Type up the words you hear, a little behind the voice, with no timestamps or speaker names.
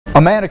A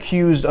man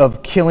accused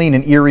of killing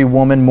an Erie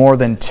woman more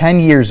than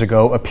 10 years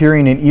ago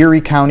appearing in Erie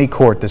County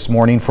Court this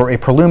morning for a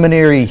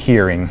preliminary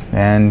hearing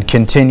and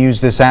continues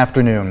this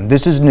afternoon.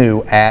 This is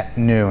new at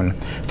noon.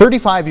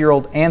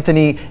 35-year-old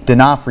Anthony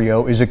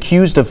D'Onofrio is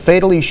accused of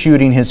fatally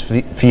shooting his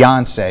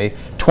fiancée,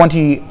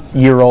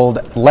 20-year-old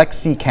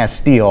Lexi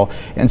Castile,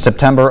 in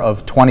September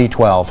of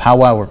 2012.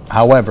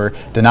 However,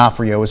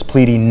 D'Onofrio is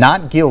pleading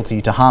not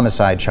guilty to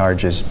homicide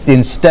charges.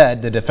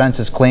 Instead, the defense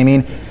is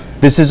claiming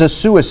this is a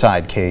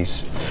suicide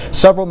case.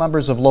 Several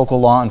members of local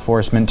law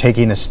enforcement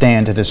taking the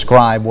stand to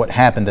describe what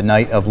happened the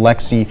night of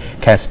Lexi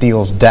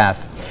Castile's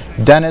death.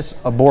 Dennis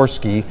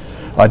Oborski,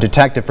 a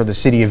detective for the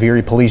City of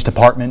Erie Police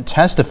Department,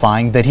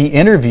 testifying that he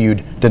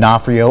interviewed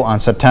D'Onofrio on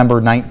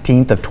September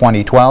 19th of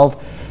 2012.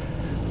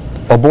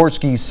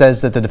 Oborski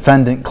says that the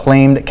defendant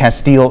claimed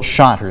Castile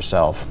shot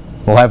herself.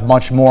 We'll have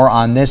much more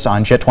on this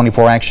on Jet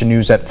 24 Action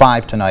News at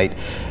 5 tonight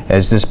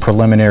as this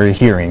preliminary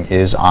hearing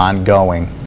is ongoing.